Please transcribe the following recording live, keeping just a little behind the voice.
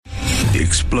The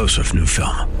explosive new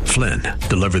film, Flynn,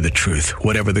 deliver the truth,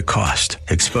 whatever the cost,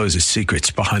 exposes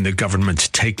secrets behind the government's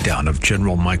takedown of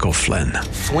General Michael Flynn.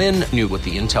 Flynn knew what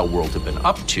the intel world had been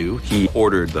up to. He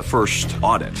ordered the first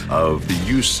audit of the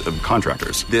use of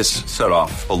contractors. This set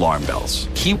off alarm bells.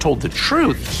 He told the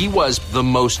truth. He was the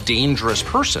most dangerous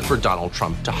person for Donald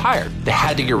Trump to hire. They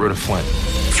had to get rid of Flynn.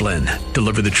 Flynn,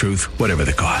 deliver the truth, whatever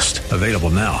the cost. Available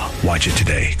now. Watch it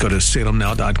today. Go to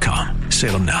salemnow.com.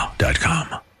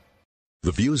 salemnow.com.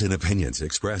 The views and opinions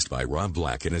expressed by Rob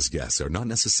Black and his guests are not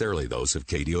necessarily those of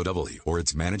KDOW or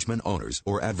its management, owners,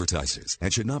 or advertisers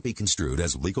and should not be construed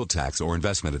as legal, tax, or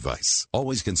investment advice.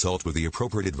 Always consult with the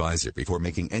appropriate advisor before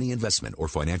making any investment or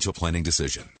financial planning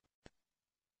decision.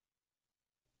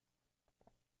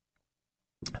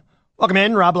 Welcome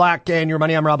in, Rob Black and Your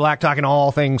Money. I'm Rob Black, talking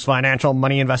all things financial,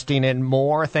 money, investing, and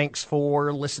more. Thanks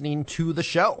for listening to the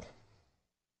show.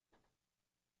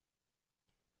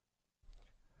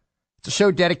 It's a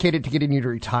show dedicated to getting you to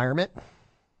retirement.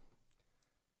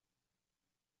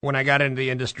 When I got into the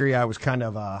industry, I was kind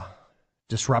of a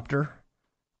disruptor.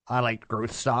 I liked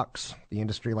growth stocks. The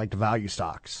industry liked value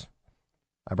stocks.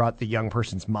 I brought the young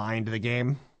person's mind to the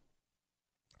game.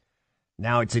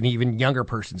 Now it's an even younger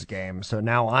person's game. So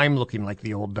now I'm looking like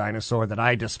the old dinosaur that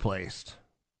I displaced.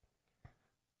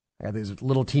 I got these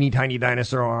little teeny tiny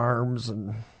dinosaur arms,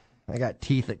 and I got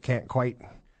teeth that can't quite,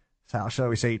 how shall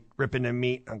we say, rip into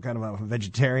meat. I'm kind of a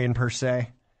vegetarian per se.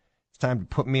 It's time to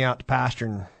put me out to pasture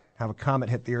and have a comet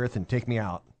hit the earth and take me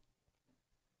out.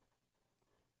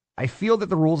 I feel that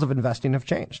the rules of investing have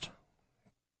changed.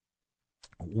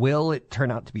 Will it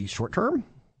turn out to be short term?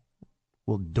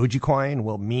 Will Dogecoin,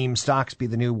 will meme stocks be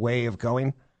the new way of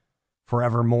going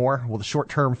forevermore? Will the short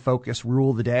term focus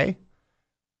rule the day?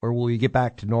 Or will you get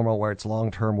back to normal where it's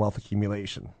long term wealth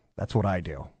accumulation? That's what I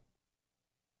do.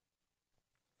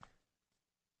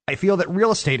 I feel that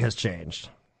real estate has changed.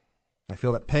 I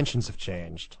feel that pensions have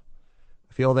changed.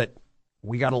 I feel that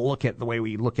we got to look at the way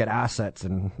we look at assets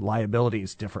and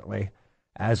liabilities differently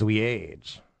as we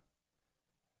age.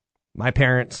 My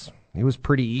parents, it was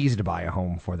pretty easy to buy a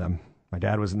home for them. My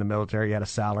dad was in the military. He had a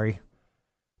salary.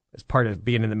 As part of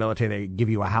being in the military, they give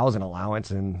you a housing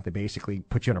allowance, and they basically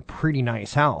put you in a pretty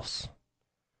nice house.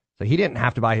 So he didn't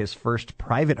have to buy his first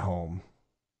private home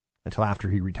until after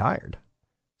he retired.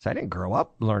 So I didn't grow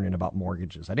up learning about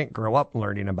mortgages. I didn't grow up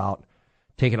learning about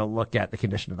taking a look at the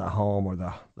condition of the home or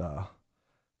the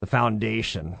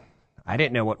foundation. I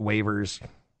didn't know what waivers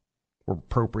were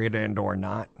appropriate and or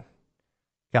not.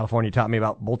 California taught me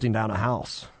about bolting down a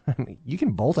house. I mean, you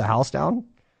can bolt a house down?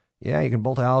 Yeah, you can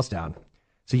bolt a house down.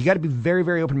 So you got to be very,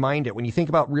 very open-minded. When you think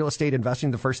about real estate investing,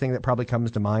 the first thing that probably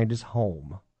comes to mind is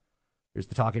home. There's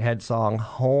the Talking Heads song,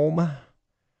 Home.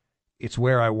 It's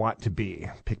where I want to be.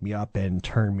 Pick me up and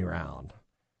turn me around.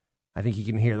 I think you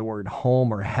can hear the word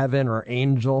home or heaven or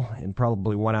angel in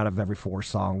probably 1 out of every 4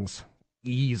 songs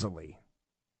easily.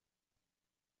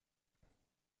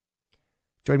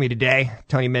 Join me today,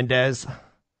 Tony Mendez,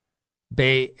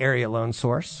 Bay Area Loan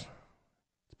Source.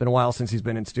 It's been a while since he's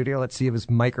been in studio. Let's see if his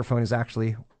microphone is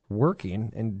actually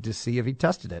working and to see if he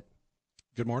tested it.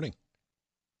 Good morning.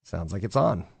 Sounds like it's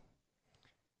on.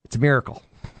 It's a miracle.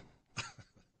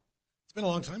 It's been a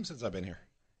long time since I've been here.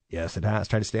 Yes, it has.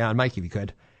 Try to stay on, Mike, if you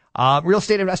could. Real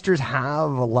estate investors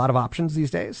have a lot of options these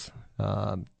days.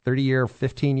 30-year,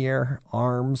 15-year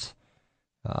ARMs,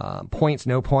 points,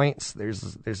 no points.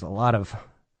 There's a lot of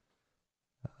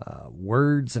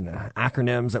words and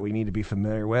acronyms that we need to be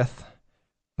familiar with.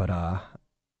 But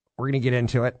we're going to get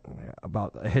into it,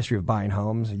 about a history of buying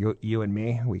homes, you and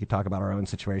me. We could talk about our own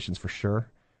situations for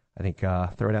sure. I think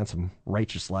throw down some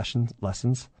righteous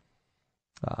lessons.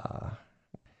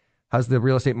 How's the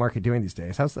real estate market doing these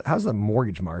days? How's the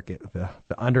mortgage market, the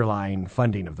underlying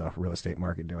funding of the real estate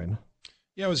market doing?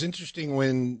 Yeah, it was interesting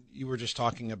when you were just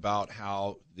talking about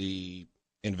how the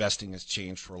investing has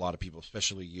changed for a lot of people,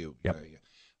 especially you. Yep.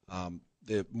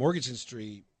 The mortgage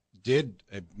industry did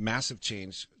a massive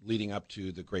change leading up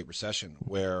to the Great Recession,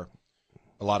 where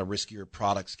a lot of riskier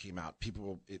products came out.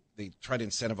 They try to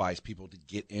incentivize people to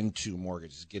get into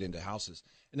mortgages, get into houses.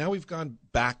 And now we've gone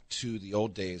back to the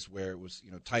old days where it was,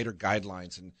 tighter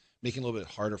guidelines and making it a little bit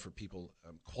harder for people,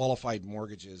 qualified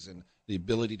mortgages and the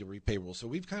ability to repay rules. So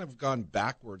we've kind of gone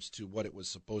backwards to what it was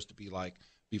supposed to be like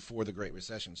before the Great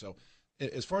Recession. So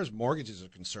as far as mortgages are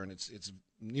concerned, it's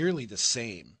nearly the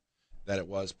same that it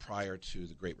was prior to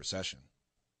the Great Recession.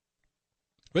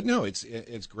 But no, it's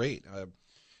great.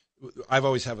 I've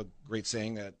always have a great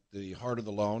saying that the harder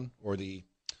the loan, or the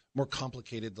more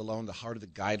complicated the loan, the harder the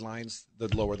guidelines, the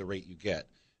lower the rate you get.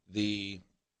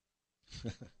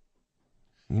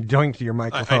 Doing to your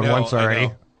microphone once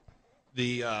already.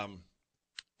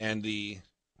 And the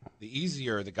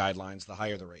easier the guidelines, the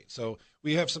higher the rate. So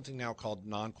we have something now called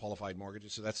non-qualified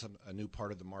mortgages. So that's a new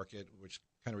part of the market, which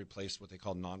kind of replaced what they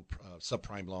call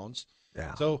subprime loans.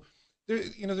 Yeah. So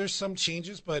there's some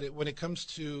changes, but when it comes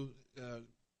to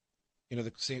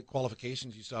the same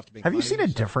qualifications, you still have to make. Have you seen a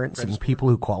difference in people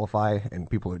who qualify and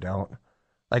people who don't?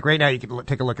 Like right now, you can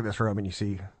take a look at this room and you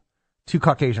see two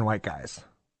Caucasian white guys.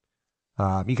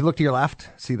 You can look to your left,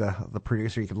 see the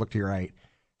producer. You can look to your right.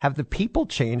 Have the people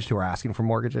changed who are asking for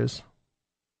mortgages?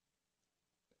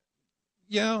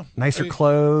 Yeah. Nicer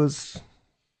clothes.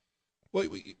 Well,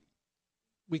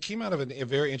 we came out of a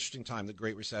very interesting time, the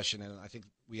Great Recession, and I think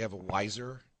we have a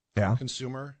wiser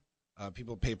consumer.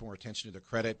 People pay more attention to their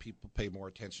credit. People pay more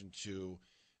attention to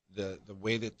the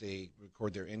way that they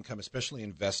record their income, especially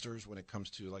investors when it comes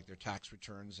to like their tax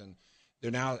returns. And they're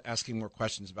now asking more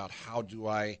questions about how do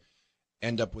I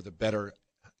end up with a better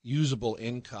usable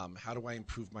income? How do I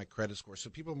improve my credit score?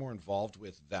 So people are more involved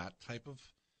with that type of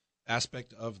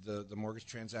aspect of the mortgage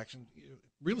transaction.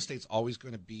 Real estate's always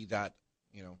going to be that,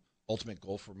 ultimate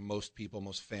goal for most people,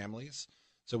 most families.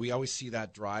 So we always see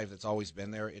that drive that's always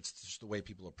been there. It's just the way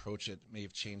people approach it may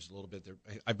have changed a little bit.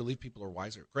 I believe people are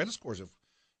wiser. Credit scores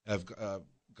have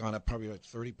gone up probably like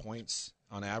 30 points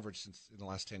on average since in the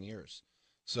last 10 years.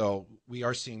 So we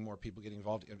are seeing more people getting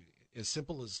involved. As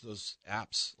simple as those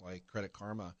apps like Credit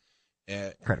Karma.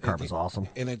 Credit Karma's awesome.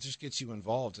 And it just gets you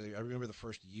involved. I remember the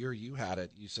first year you had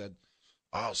it, you said,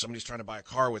 oh, somebody's trying to buy a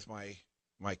car with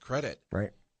my credit.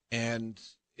 Right. And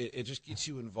it just gets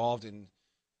you involved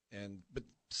but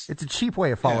it's a cheap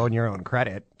way of following your own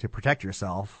credit to protect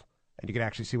yourself, and you can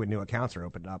actually see when new accounts are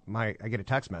opened up. I get a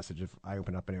text message if I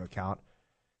open up a new account.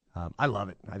 I love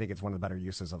it. I think it's one of the better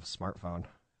uses of a smartphone.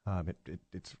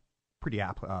 It's pretty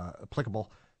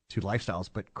applicable to lifestyles.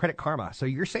 But Credit Karma. So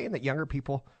you're saying that younger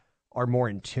people are more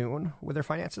in tune with their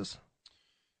finances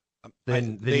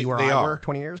than you or I were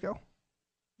 20 years ago?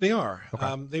 They are.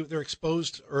 Okay. They're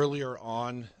exposed earlier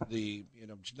on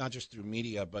not just through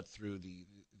media, but through the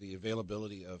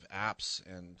availability of apps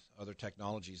and other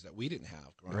technologies that we didn't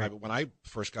have. Right. When I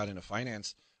first got into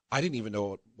finance, I didn't even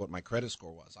know what my credit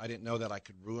score was. I didn't know that I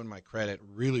could ruin my credit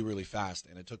really, really fast,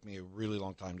 and it took me a really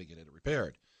long time to get it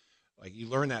repaired. Like you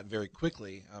learn that very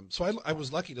quickly. So I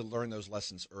was lucky to learn those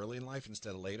lessons early in life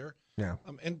instead of later. Yeah.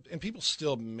 And people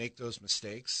still make those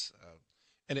mistakes.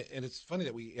 And it's funny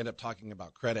that we end up talking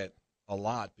about credit a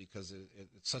lot because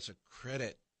it's such a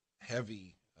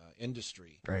credit-heavy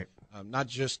industry. Right. Not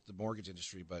just the mortgage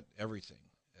industry, but everything,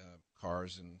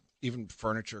 cars and even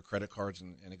furniture, credit cards,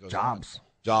 and it goes Jobs. on.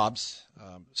 Jobs.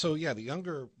 So yeah,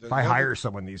 if I hire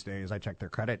someone these days, I check their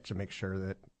credit to make sure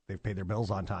that they've paid their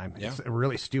bills on time. Yeah. It's a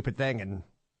really stupid thing,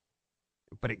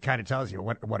 but it kind of tells you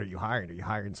what are you hiring? Are you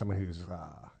hiring someone who's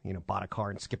bought a car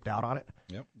and skipped out on it?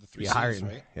 Yep, the 3 C's,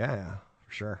 right? Yeah,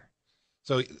 for sure.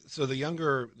 So the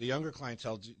younger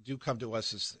clientele do come to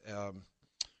us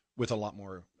with a lot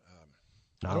more.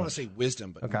 I don't want to say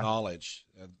wisdom, but knowledge.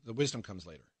 The wisdom comes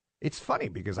later. It's funny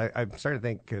because I'm starting to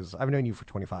think, because I've known you for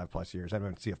 25 plus years. I've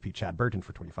known CFP Chad Burton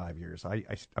for 25 years.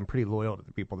 I'm pretty loyal to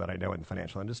the people that I know in the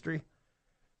financial industry.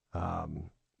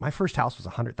 My first house was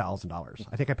 $100,000.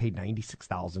 I think I paid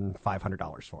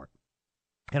 $96,500 for it.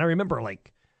 And I remember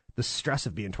like the stress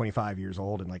of being 25 years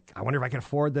old and like, I wonder if I can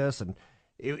afford this. And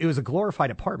it was a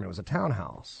glorified apartment. It was a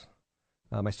townhouse.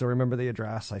 I still remember the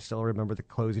address. I still remember the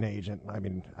closing agent. I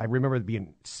mean, I remember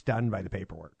being stunned by the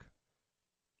paperwork.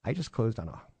 I just closed on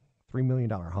a $3 million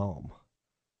home,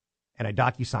 and I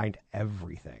docu-signed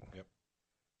everything. Yep.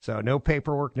 So no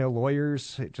paperwork, no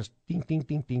lawyers. It just ding, ding,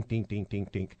 ding, ding, ding, ding, ding,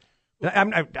 ding.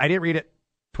 I didn't read it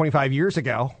 25 years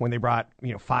ago when they brought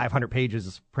 500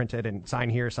 pages printed and sign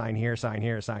here, sign here, sign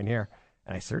here, sign here,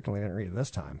 and I certainly didn't read it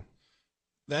this time.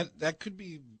 That could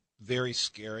be very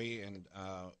scary, and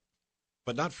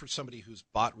but not for somebody who's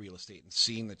bought real estate and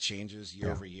seen the changes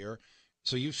year over year.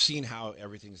 So you've seen how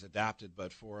everything's adapted,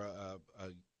 but for a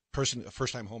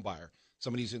first-time home buyer,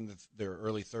 somebody who's in their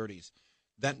early 30s,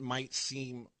 that might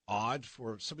seem odd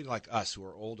for somebody like us who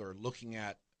are older looking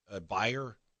at a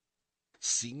buyer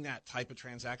seeing that type of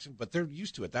transaction, but they're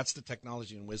used to it. That's the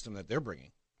technology and wisdom that they're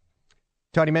bringing.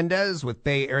 Tony Mendez with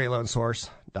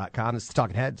BayAreaLoanSource.com. This is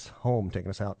Talking Heads, home, taking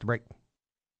us out to break.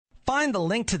 Find the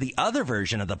link to the other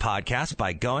version of the podcast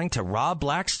by going to Rob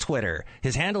Black's Twitter.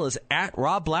 His handle is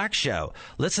 @RobBlackShow.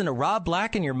 Listen to Rob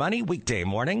Black and Your Money weekday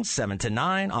mornings, 7 to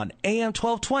 9 on AM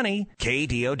 1220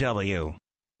 KDOW.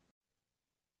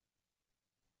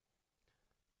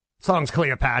 Song's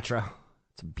Cleopatra.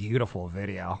 It's a beautiful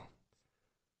video.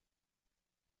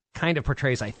 Kind of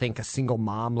portrays, I think, a single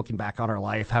mom looking back on her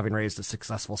life, having raised a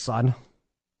successful son.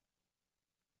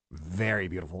 Very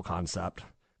beautiful concept.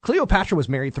 Cleopatra was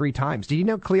married 3 times. Did you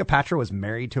know Cleopatra was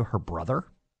married to her brother?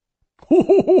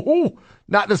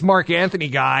 Not this Mark Antony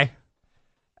guy.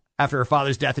 After her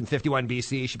father's death in 51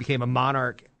 BC, she became a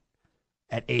monarch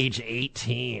at age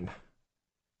 18.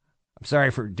 I'm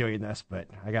sorry for doing this, but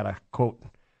I got to quote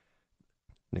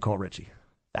Nicole Richie.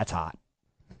 That's hot.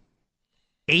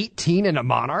 18 and a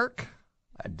monarch?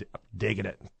 Digging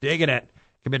it.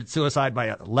 Committed suicide by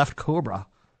a left cobra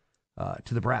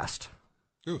to the breast.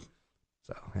 Ooh.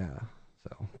 So, yeah.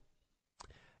 So,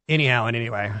 anyhow and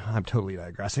anyway, I'm totally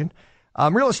digressing.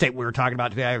 Real estate we were talking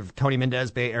about today. I have Tony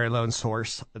Mendez,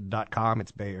 BayAreaLoanSource.com.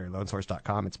 It's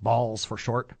BayAreaLoanSource.com. It's balls for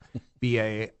short.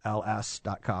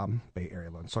 BALS.com. Bay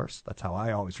Area Loan Source. That's how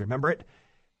I always remember it.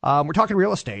 We're talking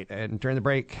real estate, and during the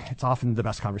break, it's often the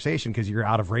best conversation because you're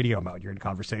out of radio mode. You're in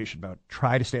conversation mode.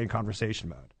 Try to stay in conversation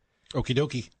mode. Okie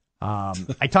dokie.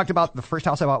 I talked about the first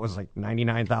house I bought was like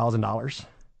 $99,000.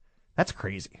 That's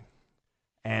crazy.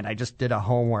 And I just did a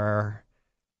home where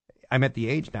I'm at the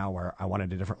age now where I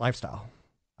wanted a different lifestyle.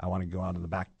 I want to go out on the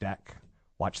back deck,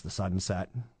 watch the sunset,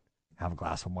 have a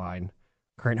glass of wine.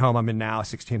 Current home I'm in now,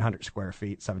 1,600 square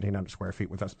feet, 1,700 square feet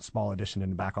with a small addition in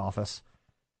the back office.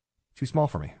 Too small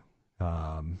for me.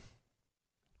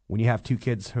 When you have 2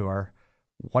 kids who are,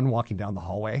 one walking down the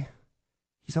hallway,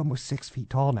 he's almost 6 feet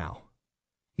tall now.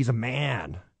 He's a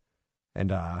man.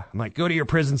 And I'm like, go to your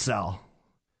prison cell.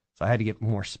 So I had to get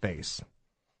more space.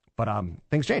 But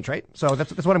things change, right? So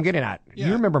that's what I'm getting at. Yeah.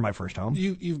 You remember my first home.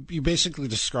 You basically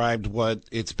described what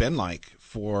it's been like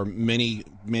for many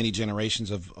generations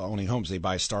of owning homes. They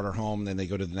buy a starter home, then they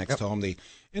go to the next home.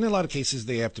 In a lot of cases,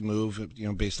 they have to move,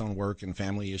 based on work and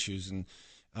family issues, and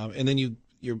then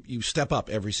you step up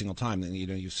every single time. Then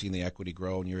you've seen the equity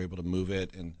grow, and you're able to move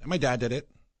it. And my dad did it.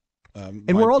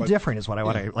 And we're all different, is what I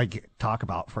want to talk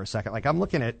about for a second. Like I'm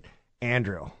looking at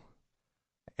Andrew.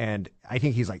 And I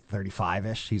think he's like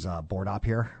 35-ish. He's a board op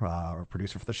here, or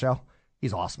producer for the show.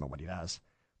 He's awesome at what he does.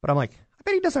 But I'm like, I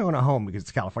bet he doesn't own a home because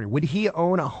it's California. Would he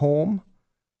own a home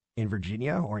in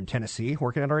Virginia or in Tennessee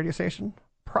working at a radio station?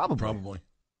 Probably.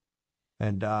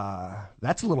 And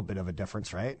that's a little bit of a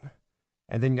difference, right?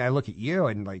 And then I look at you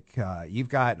and you've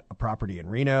got a property in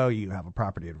Reno. You have a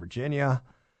property in Virginia.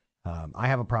 I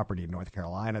have a property in North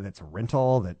Carolina that's a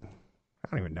rental that I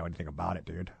don't even know anything about it,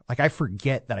 dude. Like I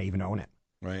forget that I even own it.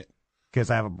 Right. Because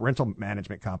I have a rental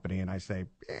management company, and I say,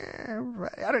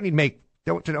 I don't need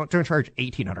don't charge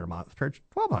 $1,800 a month. Charge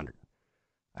 $1,200.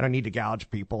 I don't need to gouge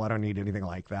people. I don't need anything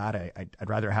like that. I'd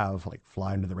rather have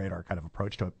fly under the radar kind of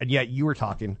approach to it. And yet you were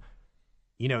talking,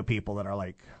 people that are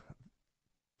like,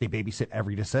 they babysit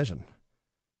every decision.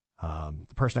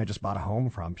 The person I just bought a home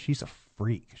from, she's a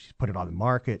freak. She's put it on the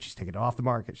market. She's taken it off the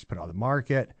market. She's put it on the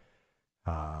market.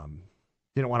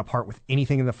 Didn't want to part with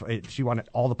anything she wanted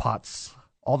all the pots,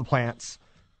 all the plants.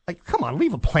 Like, come on,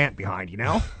 leave a plant behind,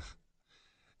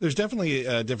 There's definitely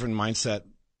a different mindset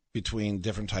between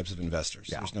different types of investors.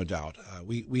 Yeah. There's no doubt.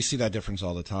 We see that difference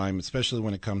all the time, especially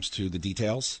when it comes to the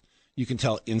details. You can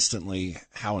tell instantly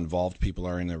how involved people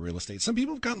are in their real estate. Some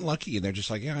people have gotten lucky and they're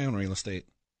just like, yeah, I own real estate.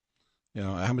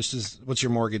 What's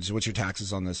your mortgage? What's your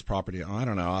taxes on this property? Oh, I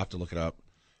don't know. I'll have to look it up.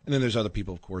 And then there's other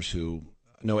people, of course, who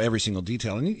know every single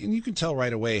detail. And you can tell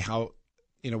right away how,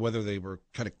 whether they were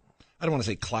kind of, I don't want to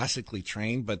say classically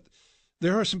trained, but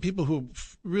there are some people who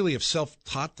really have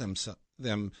self-taught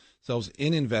themselves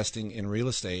in investing in real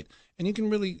estate. And it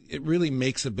really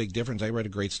makes a big difference. I read a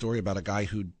great story about a guy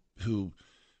who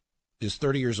is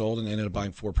 30 years old and ended up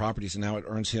buying 4 properties, and now it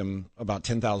earns him about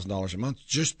 $10,000 a month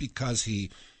just because he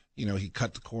didn't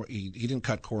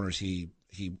cut corners. He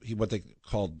what they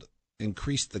called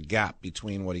increased the gap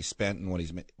between what he spent and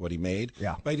what he made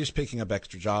by just picking up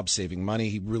extra jobs, saving money.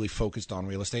 He really focused on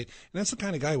real estate, and that's the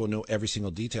kind of guy who will know every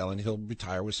single detail, and he'll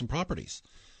retire with some properties.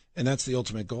 And that's the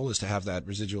ultimate goal, is to have that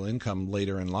residual income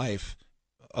later in life.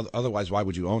 Otherwise, why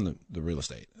would you own the real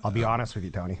estate? I'll be honest with you,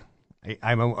 Tony.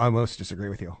 I almost disagree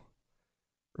with you.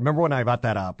 Remember when I bought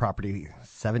that property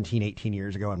 17, 18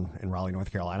 years ago in Raleigh,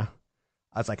 North Carolina?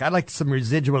 I was like, I'd like some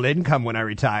residual income when I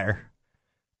retire.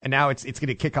 And now it's going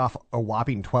to kick off a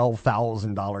whopping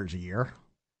 $12,000 a year.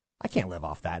 I can't live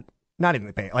off that. Not even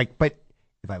the pay. But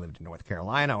if I lived in North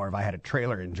Carolina or if I had a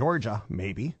trailer in Georgia,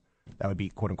 maybe that would be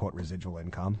quote unquote residual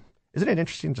income. Isn't it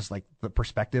interesting? Just the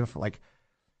perspective,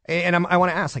 and I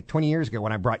want to ask, 20 years ago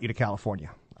when I brought you to California,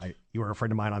 you were a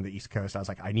friend of mine on the East Coast. I was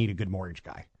like, I need a good mortgage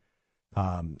guy.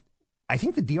 I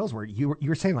think the deals were you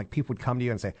were saying people would come to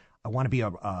you and say, I want to be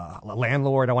a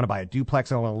landlord. I want to buy a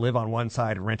duplex. I want to live on one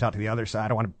side and rent out to the other side.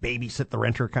 I want to babysit the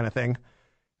renter kind of thing.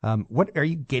 What are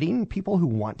you getting? People who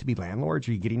want to be landlords?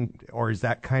 Are you getting, or is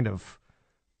that kind of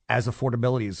as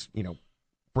affordability is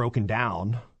broken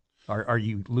down? Are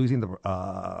you losing the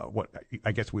what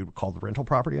I guess we would call the rental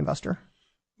property investor?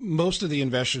 Most of the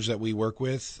investors that we work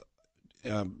with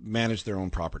manage their own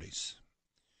properties,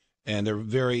 and they're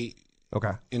very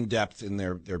in depth in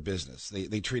their business.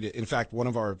 They treat it. In fact, one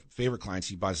of our favorite clients,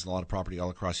 he buys a lot of property all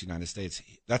across the United States.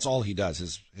 That's all he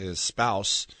does. His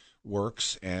spouse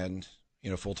works and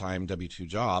full-time W-2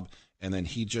 job, and then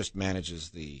he just manages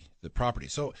the property.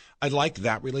 So I like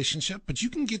that relationship, but you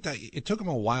can get that. It took him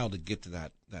a while to get to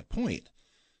that point.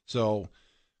 So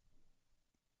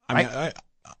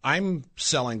I'm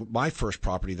selling my first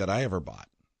property that I ever bought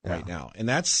right now, and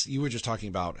that's, you were just talking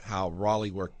about how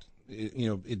Raleigh worked.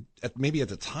 Maybe at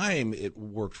the time it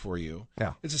worked for you.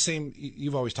 Yeah, it's the same.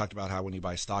 You've always talked about how when you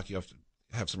buy stock, you have to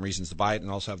have some reasons to buy it and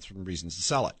also have some reasons to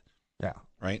sell it. Yeah,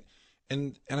 right.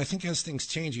 And I think as things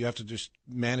change, you have to just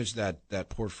manage that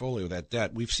portfolio, that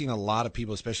debt. We've seen a lot of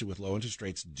people, especially with low interest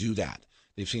rates, do that.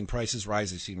 They've seen prices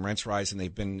rise, they've seen rents rise, and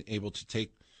they've been able to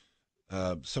take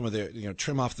some of their,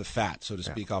 trim off the fat, so to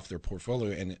speak, off their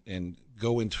portfolio and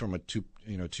go into from a two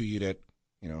unit,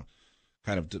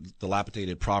 kind of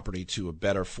dilapidated property to a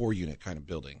better 4-unit kind of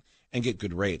building and get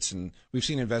good rates. And we've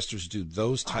seen investors do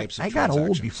those types of transactions. I got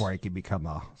old before I could become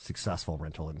a successful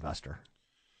rental investor.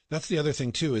 That's the other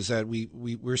thing too, is that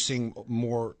we're seeing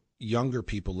more younger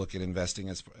people look at investing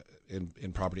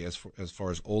in property as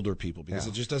far as older people, because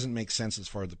it just doesn't make sense as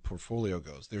far as the portfolio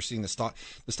goes. They're seeing the stock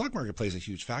market plays a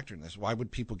huge factor in this. Why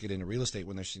would people get into real estate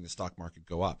when they're seeing the stock market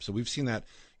go up? So we've seen that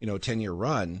 10-year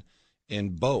run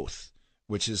in both,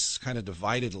 which has kind of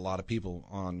divided a lot of people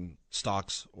on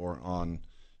stocks or on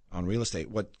real estate.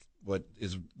 What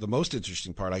is the most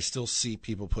interesting part, I still see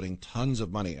people putting tons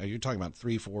of money. You're talking about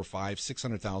 $300,000, $400,000,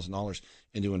 $500,000, $600,000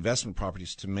 into investment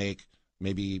properties to make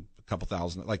maybe a couple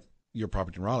thousand, like your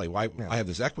property in Raleigh. I have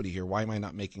this equity here. Why am I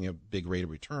not making a big rate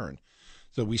of return?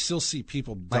 So we still see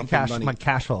people dumping money. My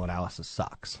cash flow analysis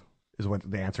sucks, is what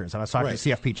the answer is. And I was talking to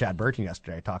CFP Chad Burton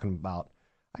yesterday, talking about,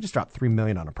 I just dropped $3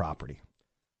 million on a property.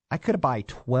 I could have bought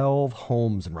 12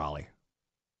 homes in Raleigh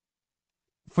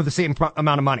for the same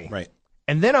amount of money. Right.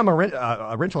 And then I'm a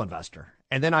rental investor.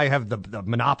 And then I have the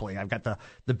monopoly. I've got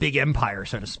the big empire,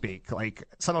 so to speak. Like,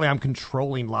 suddenly I'm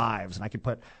controlling lives, and I could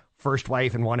put first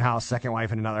wife in one house, second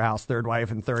wife in another house, third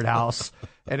wife in third house.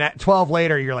 And at 12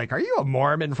 later, you're like, are you a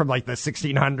Mormon from like the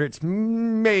 1600s?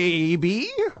 Maybe.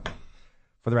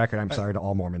 For the record, I'm sorry to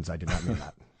all Mormons. I did not mean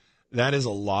that. That is a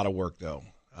lot of work, though.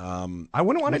 I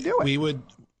wouldn't want to do it.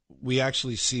 We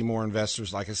actually see more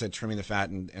investors, like I said, trimming the fat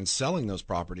and selling those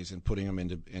properties and putting them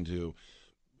into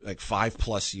like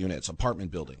 5+ units, apartment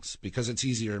buildings, because it's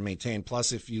easier to maintain.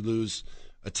 Plus, if you lose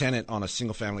a tenant on a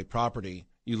single family property,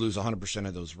 you lose 100%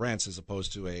 of those rents, as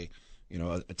opposed to a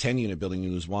 10-unit building,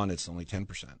 you lose one, it's only 10%.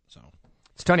 So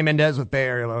it's Tony Mendez with Bay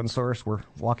Area Loan Source. We're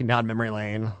walking down memory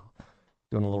lane,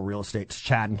 doing a little real estate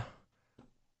chatting.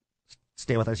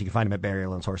 Stay with us. You can find him at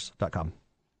BayAreaLoanSource.com.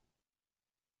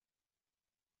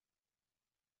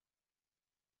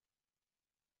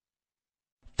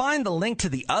 Find the link to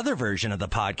the other version of the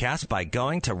podcast by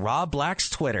going to Rob Black's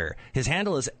Twitter. His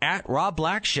handle is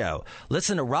 @RobBlackShow.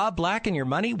 Listen to Rob Black and Your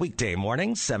Money weekday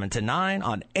mornings, 7 to 9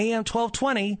 on AM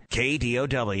 1220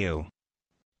 KDOW.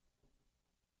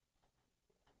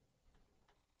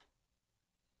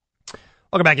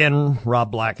 Welcome back in.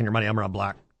 Rob Black and Your Money. I'm Rob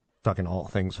Black, talking all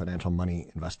things financial, money,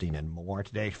 investing, and more.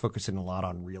 Today, focusing a lot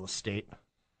on real estate.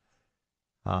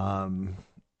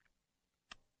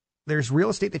 There's real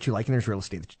estate that you like and there's real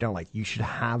estate that you don't like. You should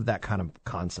have that kind of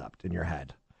concept in your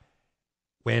head.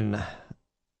 When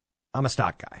I'm a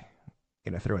stock guy,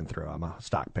 through and through, I'm a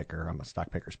stock picker. I'm a stock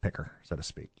picker's picker, so to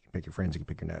speak. You can pick your friends, you can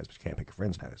pick your nose, but you can't pick your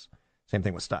friend's nose. Same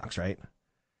thing with stocks, right?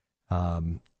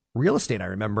 Real estate, I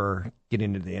remember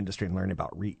getting into the industry and learning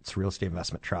about REITs, real estate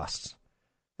investment trusts.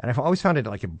 And I've always found it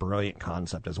like a brilliant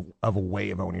concept of a way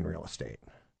of owning real estate.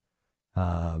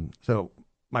 So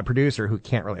my producer, who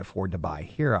can't really afford to buy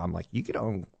here, I'm like, you could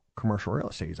own commercial real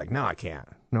estate. He's like, no, I can't.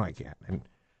 And I'm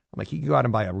like, you can go out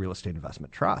and buy a real estate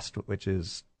investment trust, which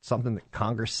is something that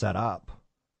Congress set up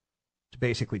to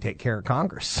basically take care of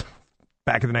Congress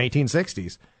back in the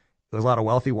 1960s. There's a lot of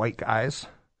wealthy white guys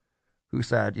who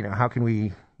said, how can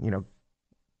we,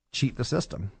 cheat the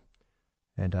system?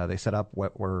 And they set up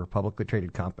what were publicly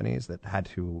traded companies that had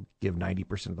to give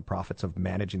 90% of the profits of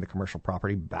managing the commercial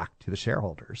property back to the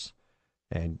shareholders.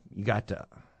 And you got to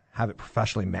have it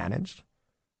professionally managed.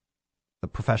 The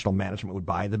professional management would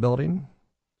buy the building.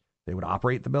 They would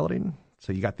operate the building.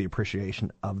 So you got the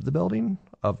appreciation of the building,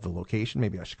 of the location,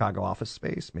 maybe a Chicago office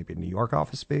space, maybe a New York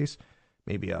office space,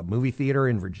 maybe a movie theater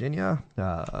in Virginia.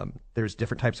 There's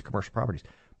different types of commercial properties.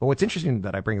 But what's interesting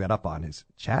that I bring that up on is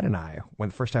Chad and I, when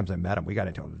the first times I met him, we got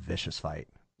into a vicious fight.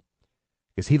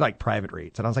 because he liked private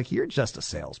REITs. And I was like, you're just a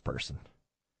salesperson.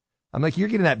 I'm like, you're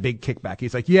getting that big kickback.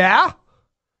 He's like, yeah.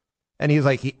 And he's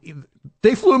like,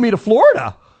 they flew me to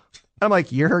Florida. I'm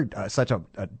like, you're such a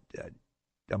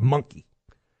monkey,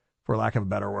 for lack of a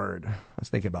better word. I was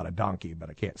thinking about a donkey, but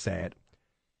I can't say it.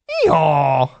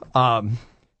 Yeehaw.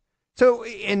 So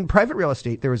in private real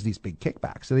estate, there was these big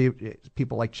kickbacks. So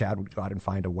people like Chad would go out and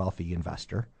find a wealthy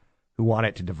investor who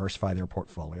wanted to diversify their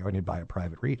portfolio, and he'd buy a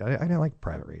private REIT. I don't like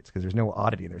private REITs because there's no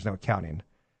auditing, there's no accounting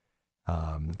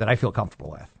that I feel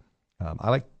comfortable with.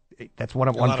 I like that's one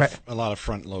of a lot of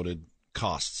front-loaded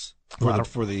costs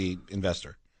for the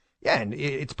investor. Yeah, and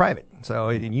it's private, so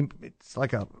it's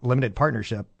like a limited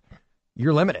partnership.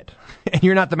 You're limited, and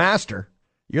you're not the master.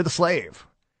 You're the slave.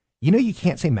 You know you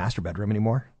can't say master bedroom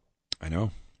anymore. I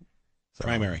know. So,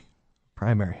 primary.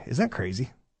 Isn't that crazy?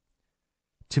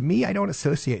 To me, I don't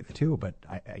associate the two, but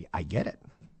I get it.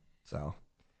 So,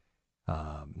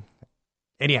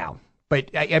 anyhow, but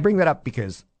I bring that up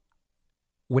because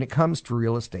when it comes to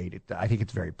real estate, I think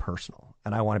it's very personal,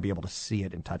 and I want to be able to see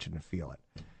it and touch it and feel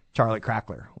it. Charlie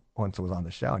Crackler once was on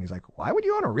the show, and he's like, "Why would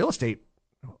you own a real estate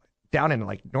down in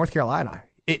like North Carolina?"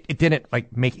 It didn't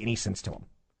like make any sense to him,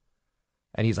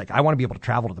 and he's like, "I want to be able to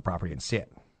travel to the property and see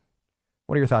it."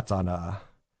 What are your thoughts on, I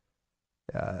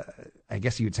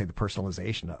guess you would say the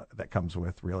personalization that comes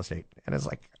with real estate? And it's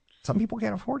like, some people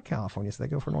can't afford California, so they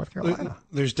go for North Carolina.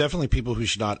 There's definitely people who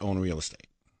should not own real estate.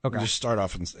 Okay. Just start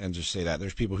off and just say that.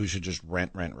 There's people who should just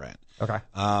rent. Okay.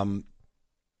 I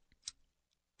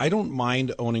don't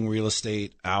mind owning real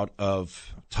estate out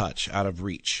of touch, out of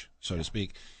reach, so to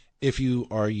speak, if you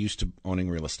are used to owning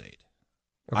real estate.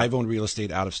 Okay. I've owned real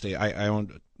estate out of state. I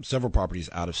owned several properties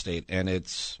out of state, and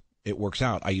it works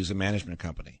out. I use a management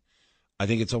company. I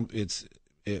think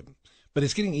but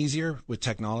it's getting easier with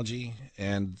technology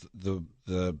and the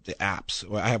apps.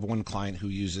 I have one client who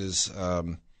uses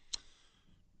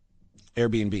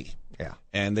Airbnb. Yeah.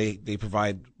 And they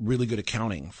provide really good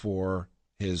accounting for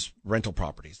his rental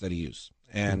properties that he uses.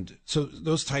 And so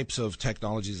those types of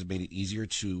technologies have made it easier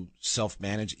to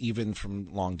self-manage even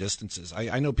from long distances.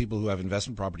 I know people who have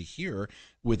investment property here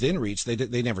within reach,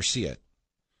 they never see it.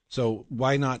 So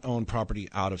why not own property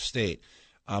out of state?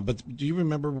 But do you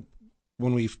remember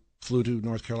when we flew to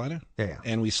North Carolina? Yeah.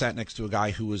 And we sat next to a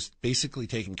guy who was basically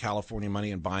taking California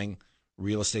money and buying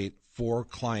real estate for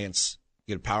clients,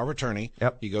 get a power of attorney.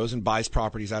 Yep. He goes and buys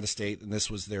properties out of state, and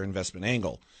this was their investment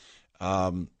angle.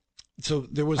 So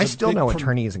there was. I still know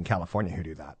attorneys in California who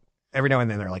do that. Every now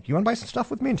and then they're like, "You want to buy some stuff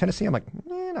with me in Tennessee?" I'm like,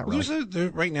 not really.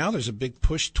 Right now, there's a big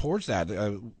push towards that.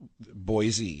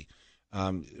 Boise.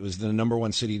 It was the number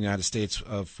one city in the United States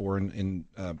for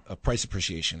price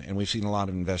appreciation, and we've seen a lot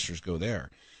of investors go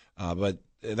there. But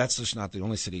that's just not the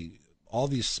only city. All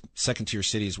these second-tier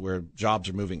cities where jobs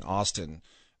are moving, Austin,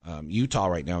 Utah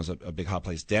right now is a big hot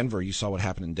place. Denver, you saw what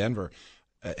happened in Denver,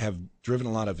 have driven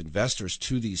a lot of investors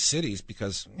to these cities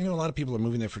because, a lot of people are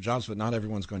moving there for jobs, but not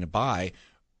everyone's going to buy.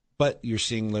 But you're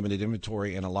seeing limited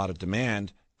inventory and a lot of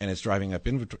demand, and it's driving up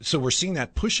inventory. So we're seeing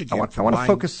that push again. I want to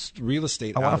focus real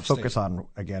estate. I want to focus on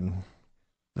again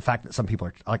the fact that some people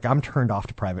are like, I'm turned off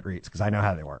to private REITs because I know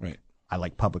how they work. Right. I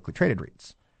like publicly traded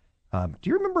REITs. Do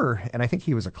you remember? And I think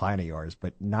he was a client of yours,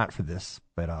 but not for this.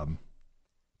 But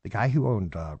the guy who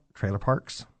owned trailer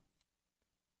parks.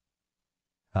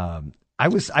 I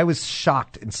was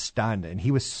shocked and stunned, and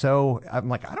he was so. I'm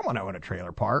like, I don't want to own a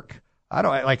trailer park. I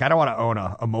don't want to own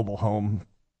a mobile home.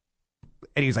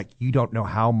 And he's like, you don't know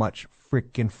how much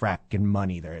frackin'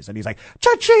 money there is. And he's like,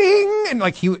 cha-ching! And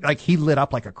he lit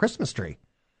up like a Christmas tree,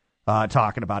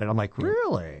 talking about it. I'm like,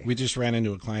 really? We just ran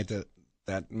into a client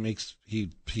that makes,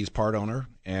 he's part owner,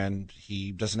 and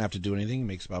he doesn't have to do anything. He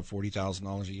makes about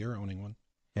 $40,000 a year owning one.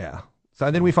 Yeah.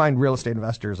 So then we find real estate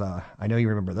investors. I know you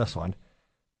remember this one.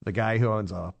 The guy who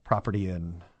owns a property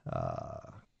in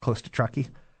close to Truckee,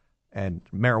 and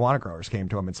marijuana growers came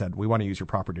to him and said, we want to use your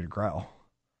property to grow.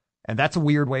 And that's a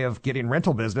weird way of getting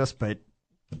rental business, but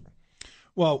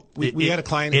well, we had a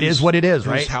client. It is what it is,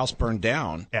 right? Whose house burned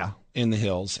down, yeah, in the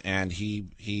hills, and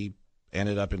he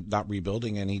ended up not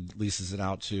rebuilding, and he leases it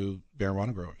out to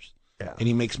marijuana growers. Yeah, and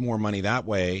he makes more money that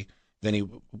way than he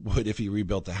would if he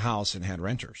rebuilt the house and had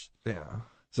renters. Yeah.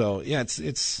 So yeah,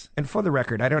 it's. And for the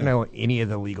record, I don't know any of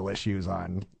the legal issues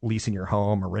on leasing your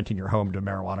home or renting your home to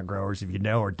marijuana growers. If you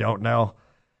know or don't know.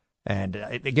 And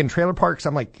again, trailer parks,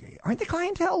 I'm like, aren't the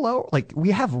clientele low? Like,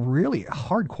 we have really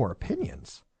hardcore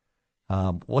opinions.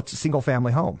 What's a single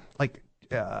family home? Like,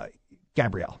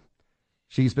 Gabrielle,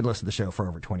 she's been listening to the show for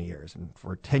over 20 years. And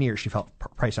for 10 years, she felt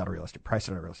price out of real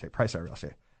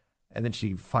estate. And then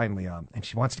she finally, and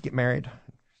she wants to get married.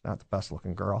 She's not the best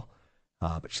looking girl.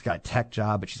 But she's got a tech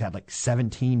job, but she's had like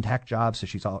 17 tech jobs, so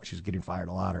she's getting fired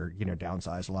a lot or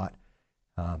downsized a lot.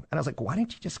 And I was like, why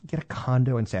didn't you just get a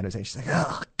condo in San Jose? She's like,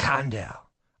 oh, condo.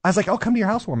 I was like, I'll come to your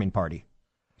housewarming party.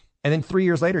 And then 3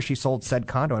 years later, she sold said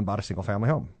condo and bought a single family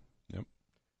home. Yep.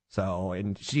 So,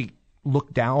 and she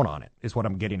looked down on it, is what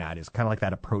I'm getting at, is kind of like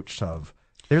that approach of,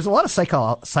 there's a lot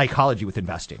of psychology with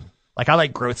investing. Like, I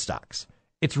like growth stocks.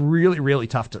 It's really, really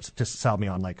tough to sell me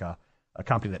on like a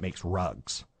company that makes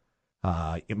rugs.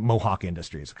 Mohawk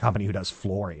Industries, a company who does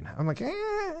flooring. I'm like,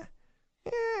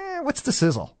 what's the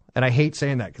sizzle? And I hate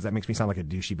saying that because that makes me sound like a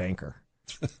douchey banker.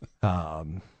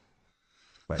 Condos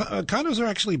are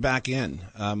actually back in.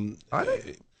 Are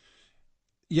they?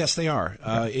 Yes, they are.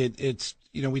 It's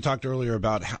we talked earlier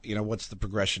about how, what's the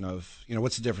progression of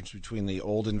what's the difference between the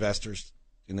old investors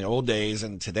in the old days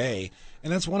and today,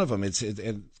 and that's one of them. And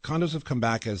condos have come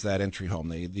back as that entry home,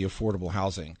 the affordable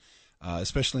housing,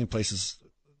 especially in places,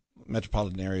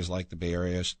 metropolitan areas like the Bay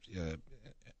Area,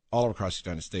 all across the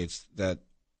United States, that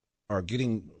are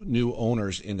getting new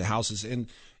owners into houses. And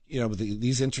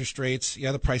these interest rates,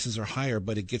 the prices are higher,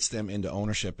 but it gets them into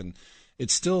ownership, and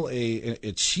it's still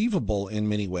achievable in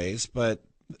many ways. But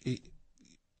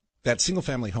that single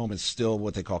family home is still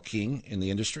what they call king in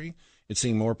the industry. It's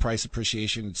seeing more price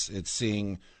appreciation. It's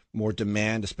seeing more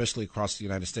demand, especially across the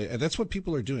United States. And that's what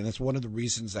people are doing. That's one of the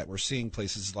reasons that we're seeing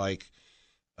places like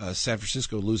San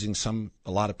Francisco losing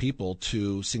a lot of people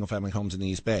to single family homes in the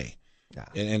East Bay. Yeah.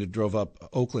 And it drove up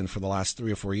Oakland for the last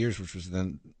 3 or 4 years, which was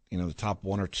then the top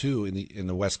 1 or 2 in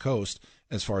the West Coast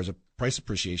as far as a price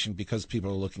appreciation, because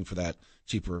people are looking for that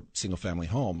cheaper single family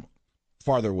home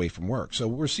farther away from work. So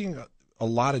we're seeing a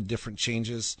lot of different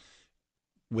changes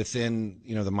within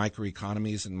the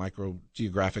microeconomies and micro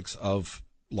geographics of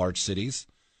large cities.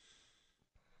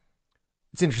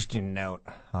 It's interesting to note,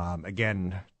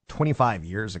 again, 25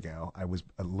 years ago, I was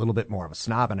a little bit more of a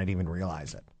snob and I didn't even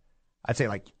realize it. I'd say,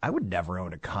 like, I would never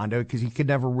own a condo because you could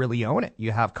never really own it.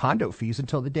 You have condo fees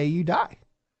until the day you die.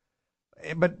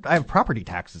 But I have property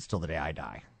taxes till the day I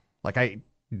die. Like, and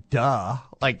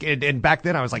back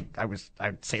then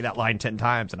I'd say that line 10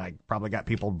 times and I probably got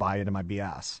people to buy into my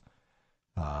BS.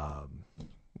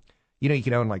 You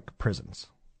can own like prisons.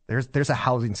 There's a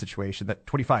housing situation that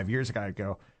 25 years ago I'd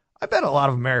go, I bet a lot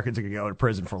of Americans are going to go to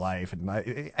prison for life. And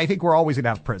I think we're always going to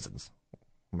have prisons.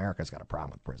 America's got a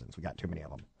problem with prisons. We got too many of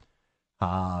them.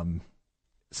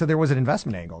 So there was an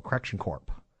investment angle, Correction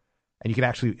Corp. And you could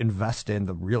actually invest in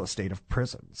the real estate of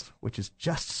prisons, which is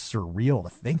just surreal to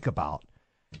think about.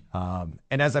 And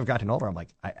as I've gotten older, I'm like,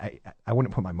 I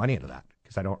wouldn't put my money into that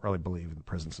because I don't really believe in the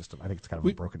prison system. I think it's kind of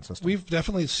a broken system. We've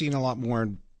definitely seen a lot more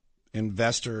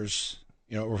investors,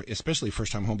 or especially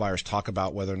first-time home buyers, talk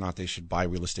about whether or not they should buy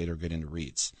real estate or get into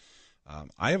REITs.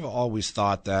 I have always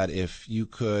thought that if you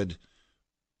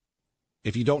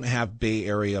don't have Bay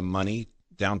Area money,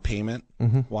 down payment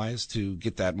wise, to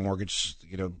get that mortgage,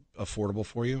 affordable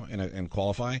for you and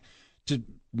qualify, to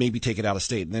maybe take it out of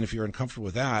state. And then if you're uncomfortable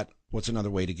with that, what's another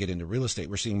way to get into real estate?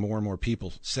 We're seeing more and more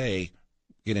people say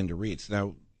get into REITs.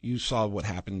 Now, you saw what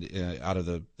happened out of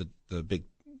the big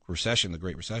recession, the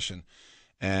Great Recession,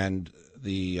 and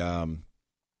the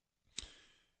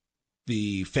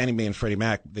Fannie Mae and Freddie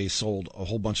Mac, they sold a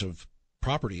whole bunch of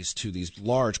properties to these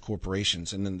large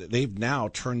corporations, and then they've now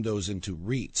turned those into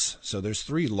REITs. So there's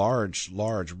 3 large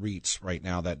REITs right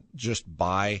now that just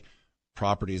buy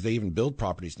properties. They even build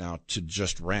properties now to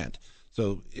just rent.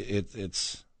 So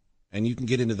it's and you can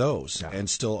get into those and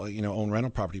still own rental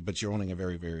property, but you're owning a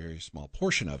very, very, very small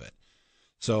portion of it.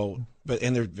 So,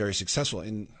 and they're very successful.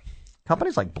 And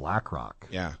companies like BlackRock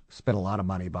spent a lot of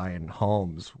money buying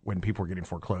homes when people were getting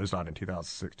foreclosed on in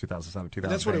 2006, 2007, 2008.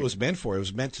 And that's what it was meant for. It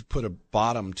was meant to put a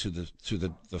bottom to the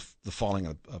falling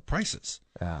of prices.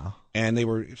 Yeah. And they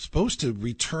were supposed to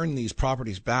return these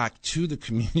properties back to the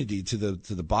community, to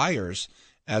the buyers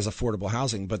as affordable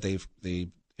housing, but it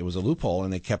was a loophole,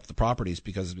 and they kept the properties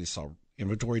because they saw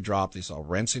inventory drop, they saw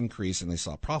rents increase, and they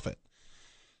saw profit.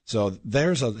 So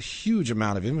there's a huge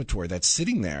amount of inventory that's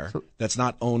sitting there that's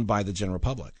not owned by the general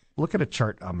public. Look at a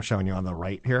chart I'm showing you on the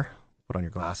right here. Put on your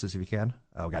glasses if you can.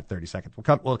 We got 30 seconds.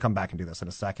 We'll come back and do this in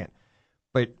a second.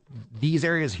 But these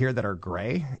areas here that are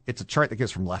gray, it's a chart that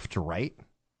goes from left to right.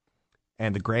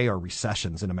 And the gray are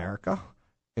recessions in America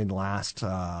in the last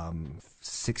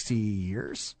 60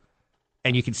 years.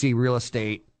 And you can see real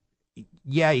estate.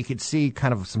 Yeah, you could see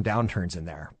kind of some downturns in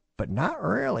there, but not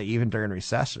really, even during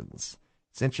recessions.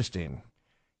 It's interesting.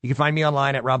 You can find me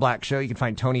online at Rob Black Show. You can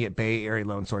find Tony at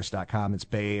BayAreaLoanSource.com. It's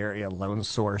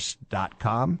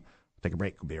BayAreaLoanSource.com. Take a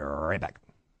break. We'll be right back.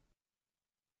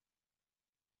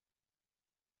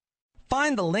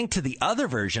 Find the link to the other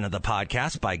version of the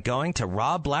podcast by going to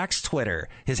Rob Black's Twitter.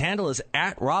 His handle is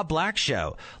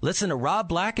 @RobBlackShow. Listen to Rob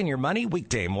Black and Your Money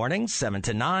weekday mornings, 7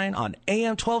 to 9 on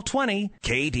AM 1220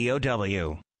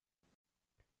 KDOW.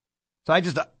 So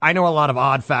I know a lot of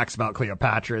odd facts about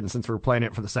Cleopatra, and since we're playing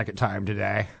it for the second time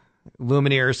today,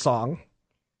 Lumineers song,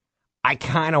 I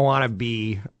kind of want to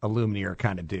be a Lumineer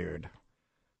kind of dude.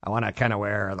 I want to kind of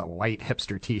wear the white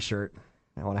hipster t-shirt.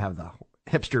 I want to have the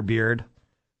hipster beard,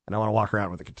 and I want to walk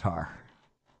around with a guitar.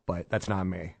 But that's not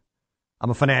me. I'm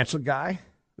a financial guy.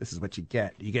 This is what you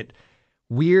get. You get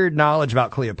weird knowledge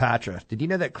about Cleopatra. Did you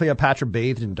know that Cleopatra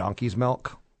bathed in donkey's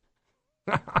milk?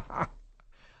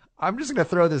 I'm just going to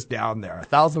throw this down there.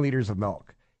 1,000 liters of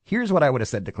milk. Here's what I would have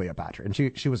said to Cleopatra. And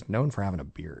she was known for having a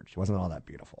beard. She wasn't all that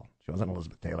beautiful. She wasn't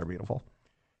Elizabeth Taylor beautiful.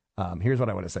 Here's what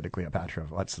I would have said to Cleopatra.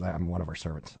 Let's say I'm one of her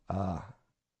servants.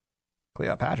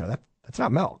 Cleopatra, that's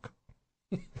not milk.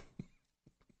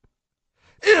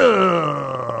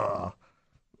 Ew!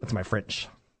 That's my French.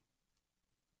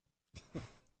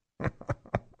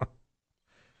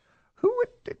 Who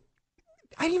would...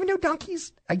 I didn't even know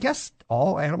donkeys. I guess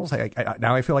all animals.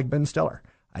 Now I feel like Ben Stiller.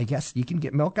 I guess you can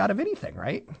get milk out of anything,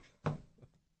 right?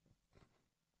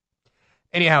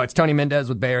 Anyhow, it's Tony Mendez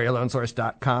with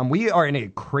BayAreaLoanSource.com. We are in a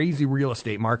crazy real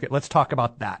estate market. Let's talk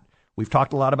about that. We've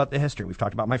talked a lot about the history. We've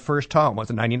talked about my first home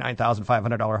was a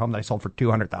 $99,500 home that I sold for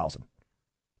 $200,000.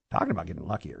 Talking about getting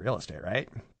lucky at real estate, right?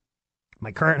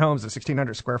 My current home is a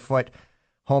 1,600 square foot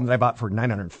home that I bought for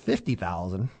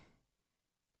 $950,000.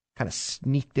 Kind of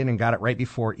sneaked in and got it right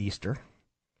before Easter.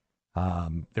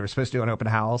 They were supposed to do an open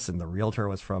house, and the realtor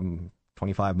was from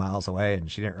 25 miles away,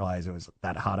 and she didn't realize it was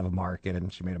that hot of a market,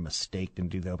 and she made a mistake and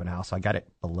do the open house. So I got it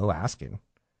below asking.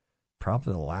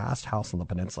 Probably the last house on the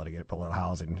peninsula to get it below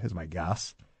housing is my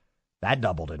guess. That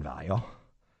doubled in value.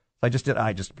 So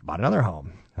I just bought another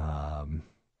home.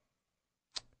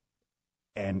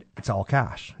 And it's all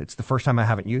cash. It's the first time I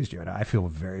haven't used you, and I feel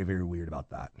very, very weird about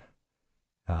that.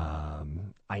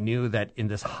 I knew that in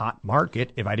this hot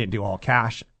market, if I didn't do all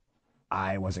cash,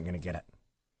 I wasn't going to get it.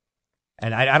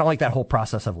 And I don't like that whole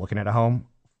process of looking at a home,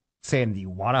 saying that you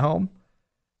want a home,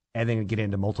 and then get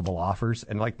into multiple offers.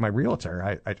 And like my realtor,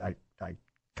 I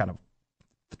kind of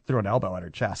threw an elbow at her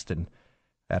chest and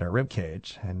at her rib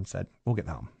cage and said, "We'll get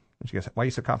the home." And she goes, "Why are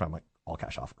you so confident?" I'm like, "All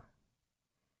cash offer."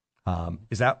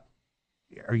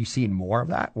 Are you seeing more of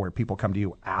that where people come to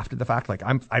you after the fact? Like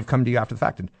I've come to you after the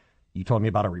fact, and you told me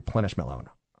about a replenishment loan.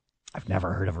 I've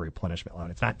never heard of a replenishment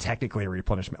loan. It's not technically a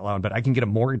replenishment loan, but I can get a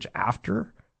mortgage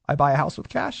after I buy a house with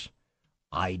cash.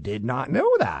 I did not know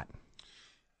that.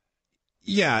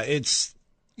 Yeah,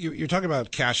 you're talking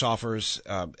about cash offers.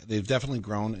 They've definitely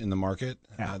grown in the market.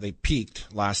 Yeah. They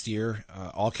peaked last year.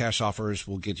 All cash offers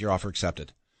will get your offer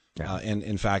accepted. Yeah. And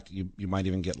in fact, you might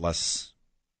even get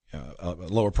a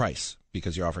lower price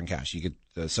because you're offering cash.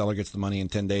 The seller gets the money in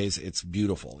 10 days. It's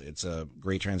beautiful. It's a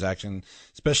great transaction,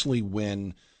 especially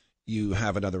when you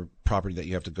have another property that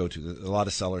you have to go to. A lot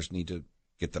of sellers need to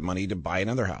get the money to buy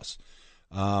another house.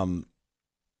 The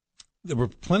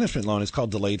replenishment loan is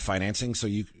called delayed financing. So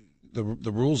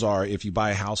the rules are if you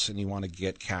buy a house and you want to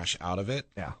get cash out of it,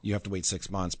 you have to wait 6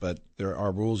 months. But there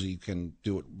are rules you can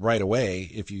do it right away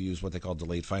if you use what they call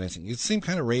delayed financing. It's the same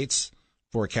kind of rates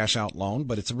for a cash out loan,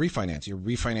 but it's a refinance. You're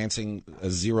refinancing a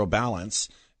zero balance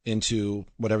into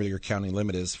whatever your county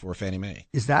limit is for Fannie Mae.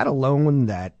 Is that a loan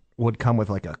that would come with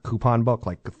like a coupon book,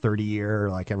 like a 30-year,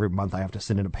 like every month I have to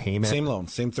send in a payment? Same loan,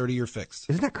 same 30-year fixed.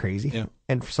 Isn't that crazy? Yeah.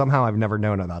 And somehow I've never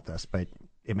known about this, but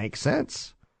it makes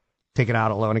sense. Taking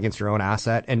out a loan against your own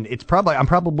asset. And I'm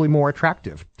probably more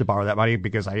attractive to borrow that money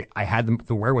because I had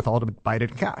the wherewithal to buy it in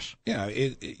cash. Yeah,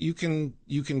 you can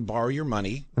borrow your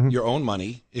money, Mm-hmm. your own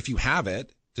money, if you have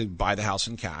it, to buy the house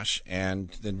in cash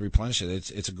and then replenish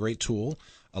it. It's a great tool.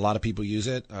 A lot of people use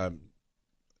it.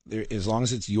 As long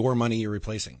as it's your money you're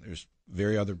replacing, there's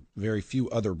very few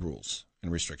other rules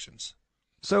and restrictions.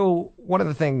 So one of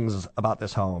the things about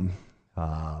this home,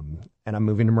 and I'm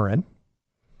moving to Marin,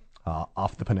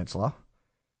 off the peninsula,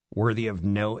 worthy of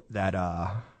note that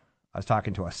I was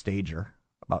talking to a stager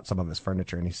about some of his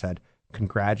furniture, and he said,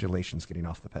 "Congratulations getting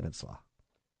off the peninsula."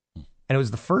 And it was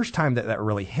the first time that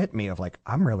really hit me of like,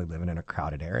 I'm really living in a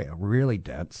crowded area, really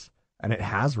dense. And it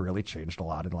has really changed a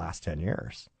lot in the last 10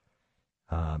 years.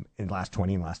 In the last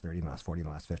 20, in the last 30, in the last 40, in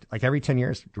the last 50. Like every 10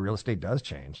 years, real estate does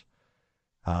change.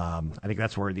 I think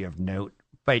that's worthy of note.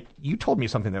 But you told me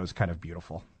something that was kind of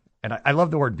beautiful. And I love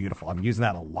the word beautiful. I'm using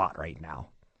that a lot right now.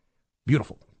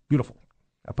 Beautiful. Beautiful.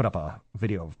 I put up a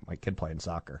video of my kid playing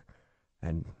soccer.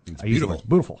 And it's I use the beautiful. word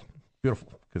beautiful.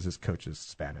 Beautiful. Because his coach is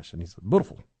Spanish. And he's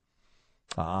beautiful.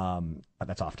 But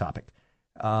that's off topic.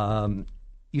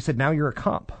 you said now you're a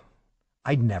comp.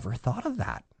 I never thought of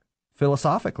that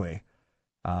philosophically.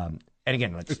 And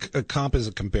again, a comp is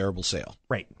a comparable sale.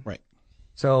 Right. Right.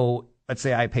 So let's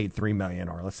say I paid $3 million,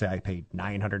 or let's say I paid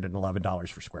 $911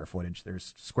 for square footage.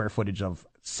 There's square footage of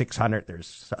 600.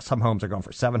 There's some homes are going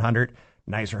for 700.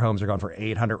 Nicer homes are going for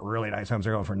 800. Really nice homes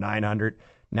are going for 900.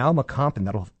 Now I'm a comp, and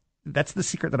that's the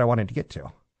secret that I wanted to get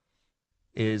to.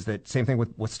 Is that same thing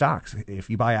with stocks? If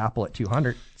you buy Apple at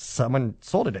 200, someone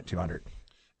sold it at 200.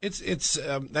 It's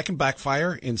that can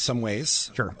backfire in some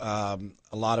ways. Sure. A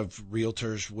lot of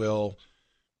realtors will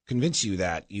convince you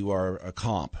that you are a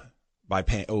comp by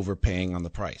overpaying on the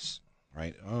price,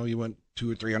 right? Oh, you went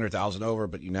 $200,000 or $300,000 over,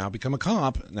 but you now become a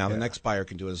comp. Now the next buyer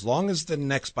can do it. As long as the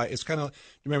next buyer, it's kind of,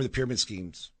 remember the pyramid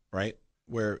schemes, right?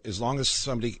 Where as long as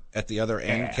somebody at the other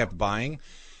end kept buying,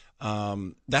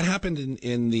 that happened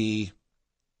in the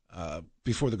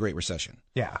before the Great Recession.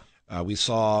 Yeah. We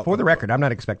saw. For the record, I'm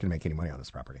not expecting to make any money on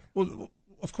this property. Well,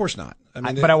 of course not. I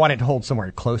mean, but I wanted to hold somewhere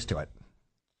close to it.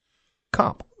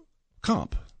 Comp,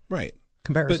 right?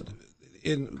 Comparison.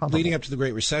 But leading up to the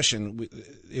Great Recession,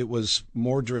 it was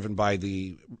more driven by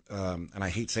the, and I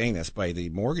hate saying this, by the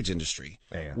mortgage industry,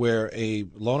 where a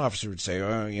loan officer would say,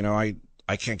 "Oh,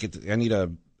 I can't get. I need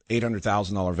a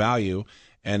 $800,000 value."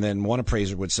 And then one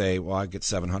appraiser would say, "Well, I get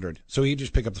 700." So he'd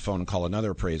just pick up the phone and call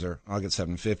another appraiser. "I'll get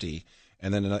 750."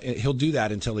 And then he'll do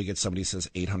that until he gets somebody who says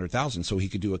 800,000. So he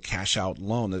could do a cash out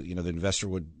loan that, the investor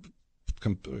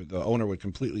the owner would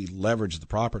completely leverage the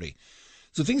property.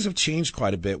 So things have changed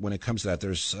quite a bit when it comes to that.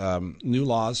 There's new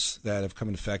laws that have come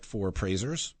into effect for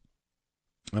appraisers.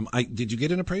 Did you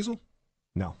get an appraisal?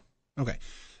 No. Okay.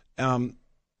 And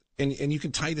you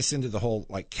can tie this into the whole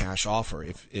cash offer.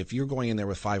 If you're going in there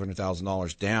with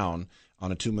 $500,000 down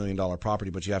on a $2 million property,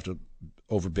 but you have to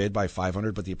overbid by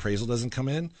 500, but the appraisal doesn't come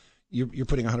in, you're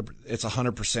putting 100. It's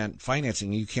 100%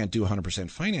 financing. You can't do 100%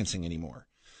 financing anymore.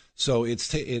 So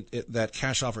that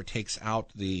cash offer takes out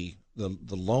the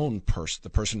loan the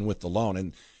person with the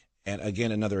loan, and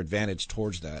again another advantage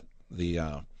towards that the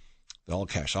all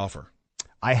cash offer.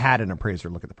 I had an appraiser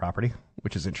look at the property,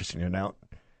 which is interesting to note.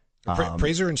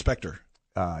 Appraiser, inspector,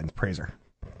 appraiser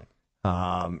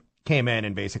came in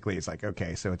and basically it's like,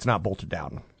 okay, so it's not bolted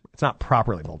down. It's not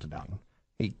properly bolted down.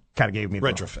 He kind of gave me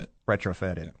retrofit.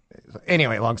 And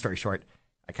anyway, long story short,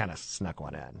 I kind of snuck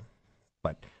one in,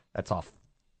 but that's off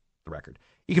the record.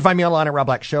 You can find me online at Rob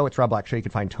Black Show. It's Rob Black Show. You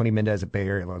can find Tony Mendez at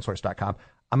BayAreaLoanSource.com.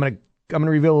 I'm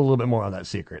gonna reveal a little bit more on that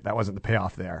secret. That wasn't the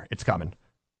payoff there. It's coming.